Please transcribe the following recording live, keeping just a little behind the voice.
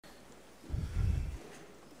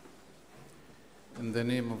In the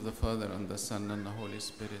name of the Father and the Son and the Holy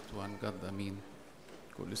Spirit, one God, Amen.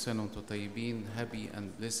 كل سنة وانتم طيبين. Happy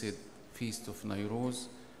and blessed Feast of Nairoz.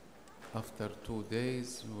 After 2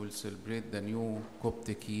 days, we will celebrate the new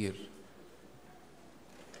Coptic year.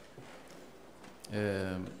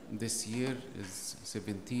 This year is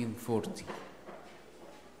 1740.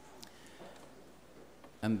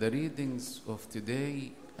 And the readings of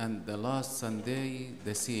today and the last Sunday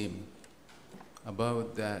the same,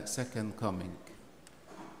 about the second coming.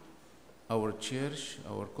 Our church,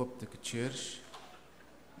 our Coptic church,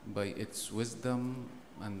 by its wisdom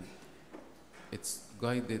and it's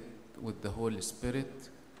guided with the Holy Spirit,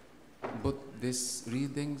 put these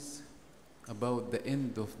readings about the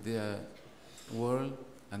end of the world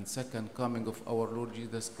and second coming of our Lord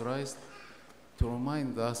Jesus Christ to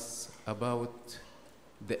remind us about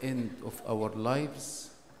the end of our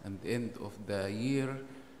lives and the end of the year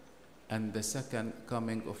and the second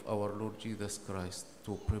coming of our Lord Jesus Christ,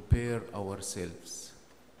 to prepare ourselves.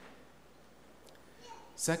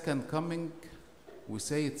 Second coming, we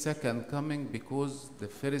say it's second coming because the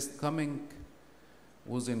first coming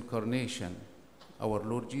was incarnation. Our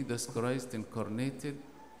Lord Jesus Christ incarnated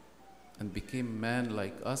and became man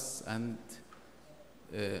like us and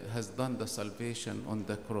has done the salvation on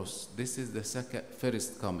the cross. This is the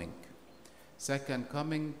first coming. Second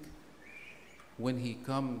coming, when he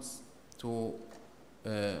comes to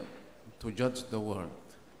judge the world.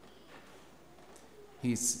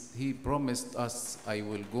 He promised us, I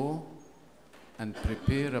will go and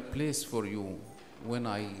prepare a place for you. When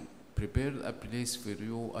I prepare a place for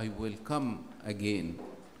you, I will come again.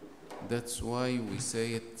 That's why we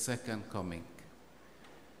say it second coming.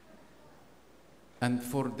 And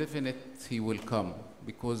for definite, he will come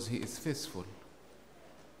because he is faithful.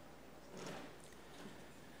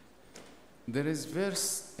 There is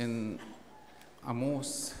verse in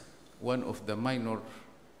Amos, one of the minor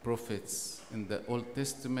prophets in the Old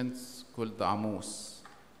Testament, called Amos,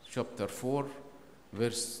 chapter 4,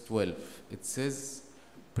 verse 12. It says,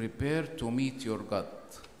 prepare to meet your God.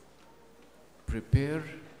 Prepare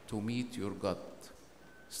to meet your God.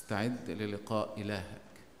 استعد للقاء إلهك.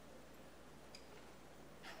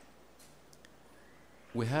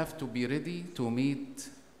 We have to be ready to meet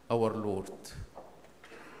our Lord.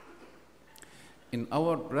 In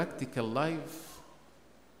our practical life,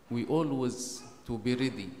 we always to be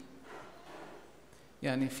ready.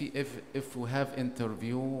 Yani if we have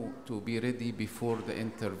interview, to be ready before the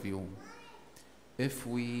interview. If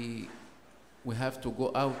we have to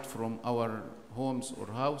go out from our homes or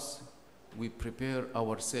house, we prepare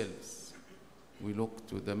ourselves. We look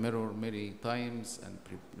to the mirror many times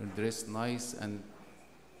and dress nice and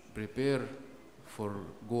prepare for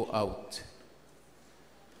go out.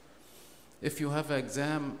 If you have an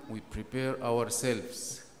exam, we prepare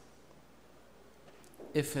ourselves.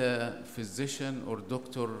 If a physician or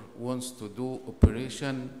doctor wants to do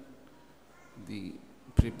operation, they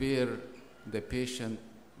prepare the patient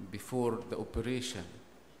before the operation.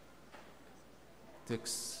 It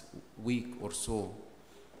takes a week or so.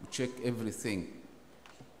 We check everything.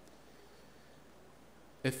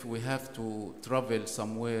 If we have to travel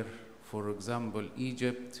somewhere, for example,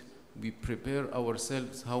 Egypt, we prepare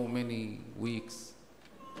ourselves how many weeks,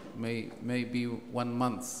 maybe 1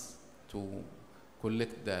 month to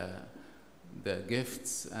collect the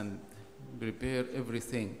gifts and prepare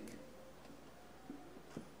everything.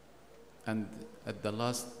 And at the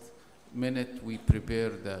last minute, we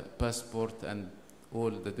prepare the passport and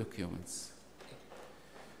all the documents.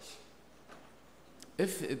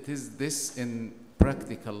 If it is this in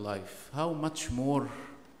practical life, how much more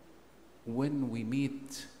when we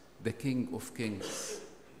meet the King of Kings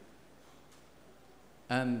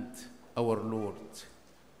and our Lord?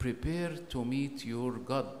 Prepare to meet your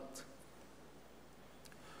God.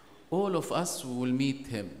 All of us will meet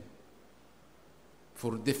him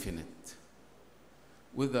for definite,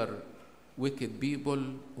 whether wicked people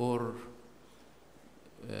or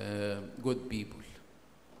good people.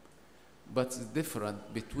 But it's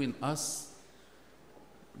different between us,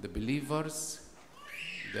 the believers,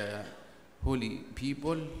 the holy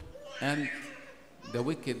people, and the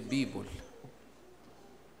wicked people.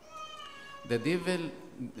 The devil,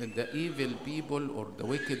 the evil people or the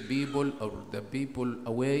wicked people or the people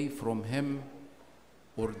away from him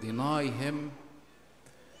or deny him,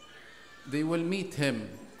 they will meet him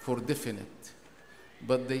for definite.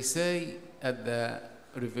 But they say at the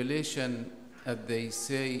Revelation, as they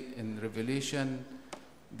say in Revelation,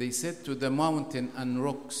 they said to the mountain and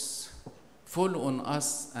rocks, fall on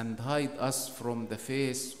us and hide us from the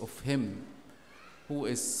face of him who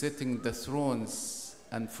is sitting the thrones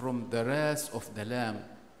and from the wrath of the Lamb.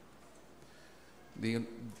 They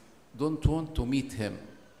don't want to meet him.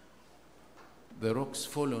 The rocks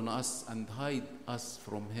fall on us and hide us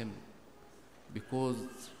from him because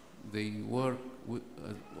they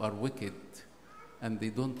are wicked, and they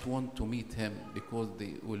don't want to meet him because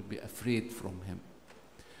they will be afraid from him.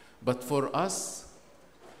 But for us,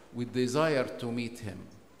 we desire to meet him.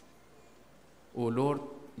 Oh Lord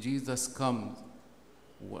Jesus, come.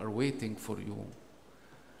 We are waiting for you,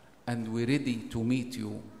 and we're ready to meet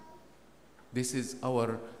you. This is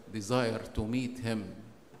our desire, to meet him.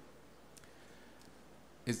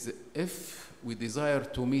 If we desire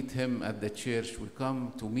to meet him at the church, we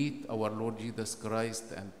come to meet our Lord Jesus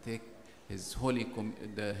Christ and take his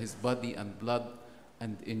his body and blood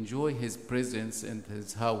and enjoy his presence in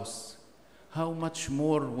his house. How much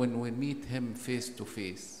more when we meet him face to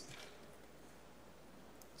face?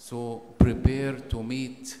 So prepare to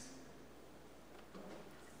meet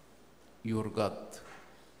your God.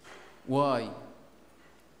 Why?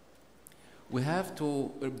 We have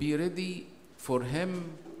to be ready for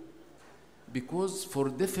him, because for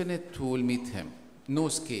definite we will meet him. No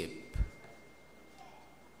escape.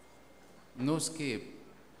 No escape.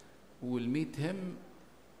 We will meet him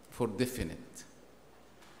for definite.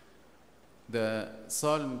 The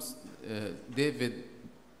Psalms, David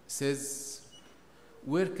says,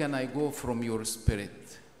 where can I go from your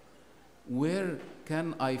spirit? Where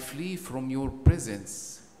can I flee from your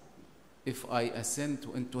presence? If I ascend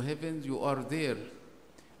into heaven, you are there.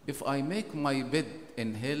 If I make my bed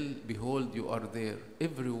in hell, behold, you are there.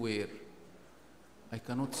 Everywhere. I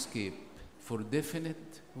cannot escape. For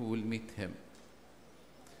definite, we will meet him.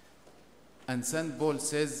 And St. Paul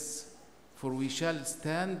says, for we shall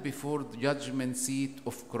stand before the judgment seat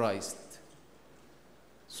of Christ.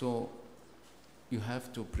 So you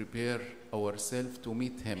have to prepare ourselves to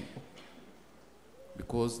meet him,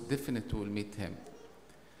 because definitely we'll meet him.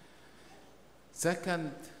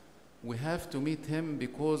 Second, we have to meet him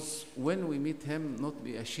because when we meet him, not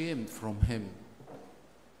be ashamed from him.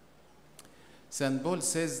 St. Paul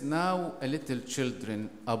says, now, little children,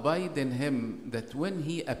 abide in him, that when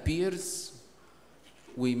he appears,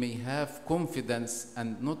 we may have confidence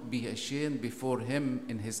and not be ashamed before him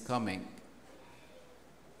in his coming.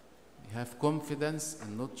 We have confidence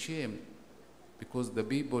and not shame, because the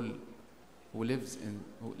people who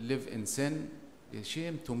live in sin are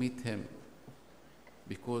ashamed to meet him,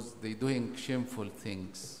 because they're doing shameful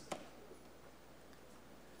things.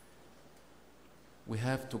 We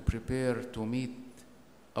have to prepare to meet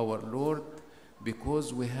our Lord,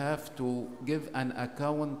 because we have to give an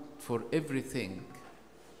account for everything.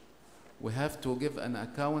 We have to give an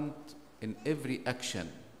account in every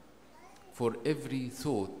action, for every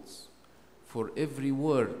thought, for every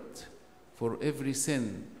word, for every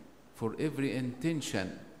sin, for every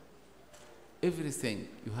intention. Everything.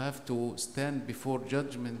 You have to stand before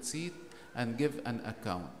judgment seat and give an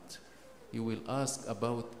account. You will ask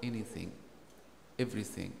about anything,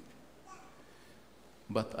 everything.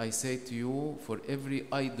 But I say to you, for every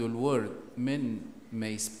idle word men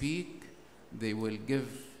may speak, they will give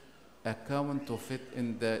account of it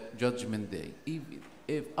in the judgment day.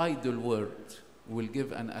 If idle word will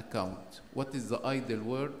give an account. What is the idle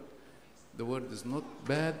word? The word is not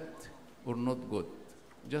bad or not good,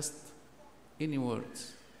 just any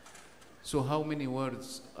words. So how many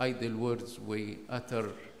words, idle words, we utter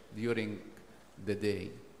during the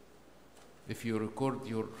day? If you record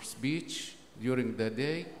your speech during the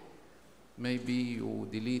day, maybe you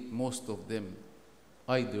delete most of them,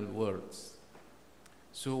 idle words.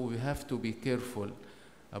 So we have to be careful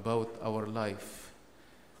about our life,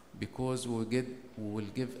 because we will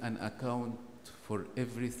give an account for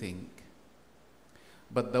everything.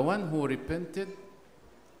 But the one who repented,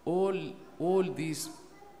 all these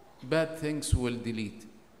bad things will delete.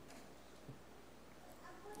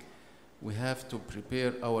 We have to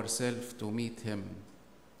prepare ourselves to meet him.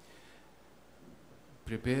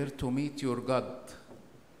 Prepare to meet your God.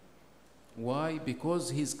 Why? Because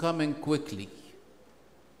he's coming quickly.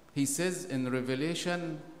 He says in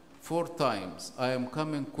Revelation 4 times, I am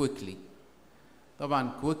coming quickly.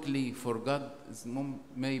 طبعا quickly for God is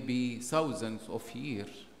maybe thousands of years.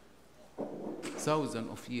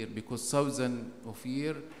 Thousands of years, because thousands of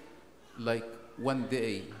years like one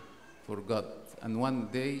day for God, and one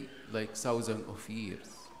day like thousands of years.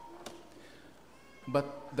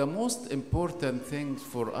 But the most important thing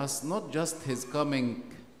for us, not just his coming,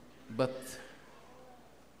 but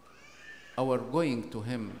our going to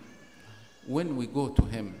him. When we go to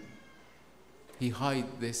him, he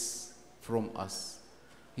hide this from us.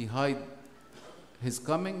 He hide his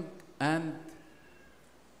coming and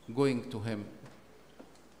going to him.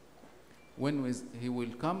 When he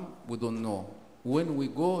will come, we don't know. when we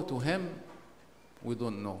go to him, we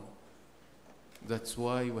don't know. That's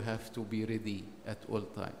why we have to be ready at all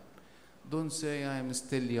time. Don't say, I am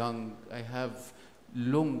still young, I have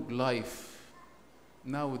long life.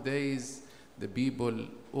 Nowadays, the people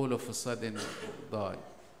all of a sudden die,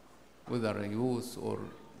 whether a youth or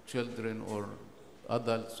children or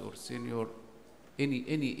adults or senior, any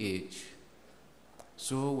age.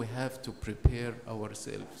 So we have to prepare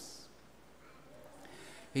ourselves.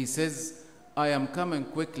 He says, I am coming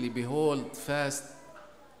quickly, behold, fast,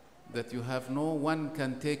 that you have no one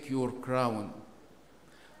can take your crown.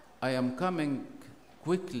 I am coming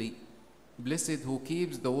quickly. Blessed who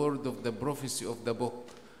keeps the word of the prophecy of the book.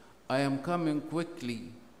 I am coming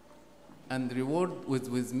quickly, and reward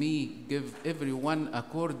with me, give everyone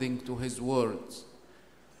according to his words.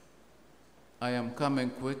 I am coming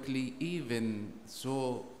quickly, even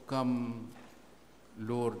so come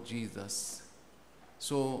Lord Jesus.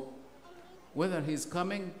 So whether he's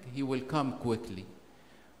coming, he will come quickly.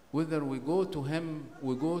 Whether we go to him,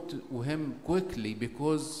 we go to him quickly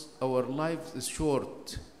because our life is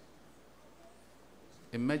short.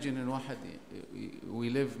 Imagine in واحد, we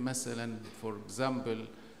live مثلا, for example,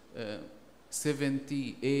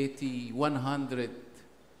 70, 80, 100,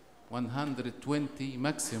 120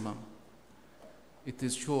 maximum. It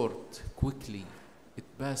is short, quickly. It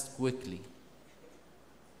passed quickly.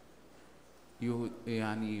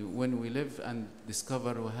 When we live and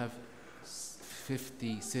discover we have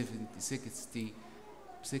 50, 70, 60,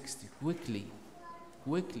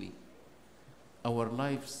 quickly. Our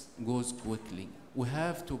lives goes quickly. We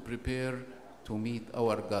have to prepare to meet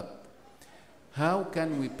our God. How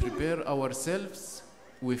can we prepare ourselves?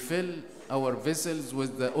 We fill our vessels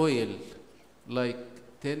with the oil, like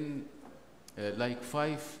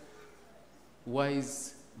 5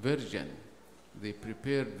 wise virgins. They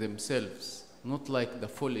prepared themselves, not like the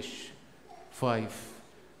foolish 5.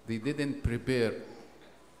 They didn't prepare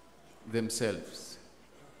themselves.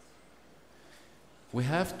 We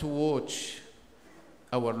have to watch.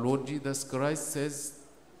 Our Lord Jesus Christ says,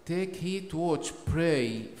 take heed to watch,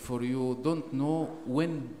 pray, for you don't know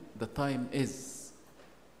when the time is.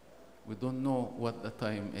 We don't know what the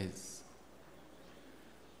time is.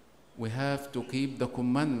 We have to keep the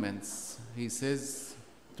commandments. He says,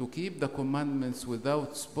 to keep the commandments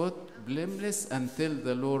without spot, blameless, until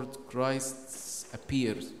the Lord Christ's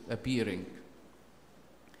appearing.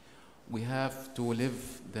 We have to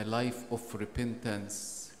live the life of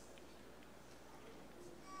repentance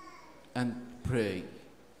and pray.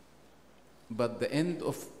 But the end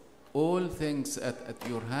of all things at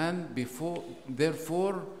your hand,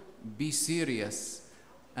 therefore be serious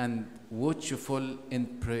and watchful in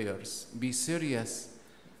prayers. Be serious.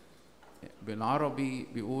 بالعربي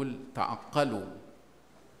بيقول تعقلوا.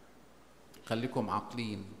 خليكم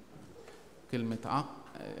عاقلين. كلمة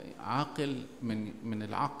عاقل من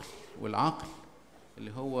العقل، والعقل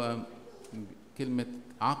اللي هو كلمة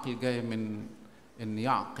عقل جاية من إن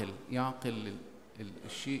يعقل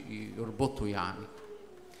الشيء يربطه يعني.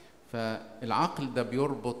 فالعقل ده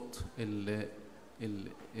بيربط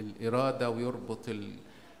الإرادة ويربط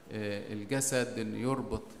الجسد، إن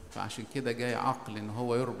يربط. فعشان كده جاي عقل، إن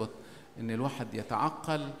هو يربط إن الواحد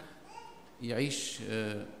يتعقل يعيش،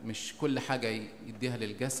 مش كل حاجة يديها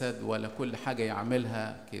للجسد ولا كل حاجة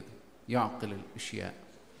يعملها كده، يعقل الأشياء.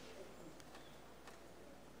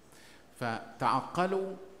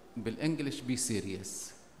 فتعقلوا بالإنجليش be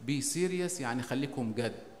serious. Be serious يعني خليكم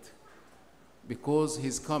جد. Because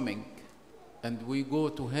he's coming and we go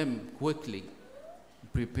to him quickly.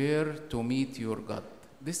 Prepare to meet your God.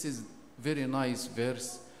 This is very nice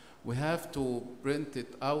verse. We have to print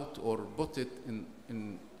it out or put it in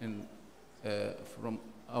from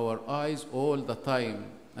our eyes all the time,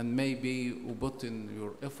 and maybe we put in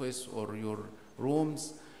your office or your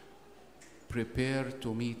rooms. Prepare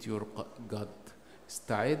to meet your God.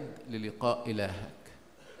 استعد للقاء إلهك.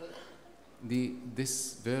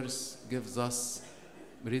 This verse gives us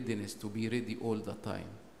readiness to be ready all the time,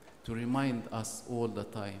 to remind us all the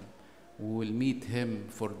time we will meet him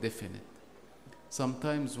for definite.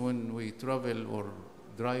 Sometimes when we travel or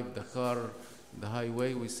drive the car, the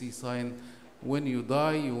highway, we see sign, when you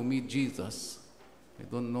die, you meet Jesus. I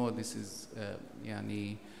don't know, this is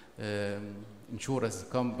insurance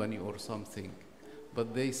company or something.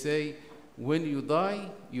 But they say, when you die,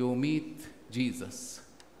 you meet Jesus.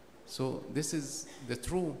 So this is the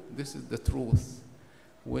truth.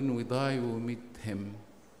 When we die, we will meet him.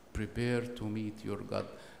 Prepare to meet your God.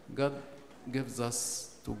 God gives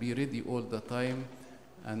us to be ready all the time.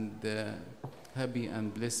 And happy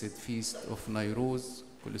and blessed feast of Nairoz.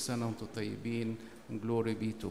 كل سنة وانتم طيبين. Glory be to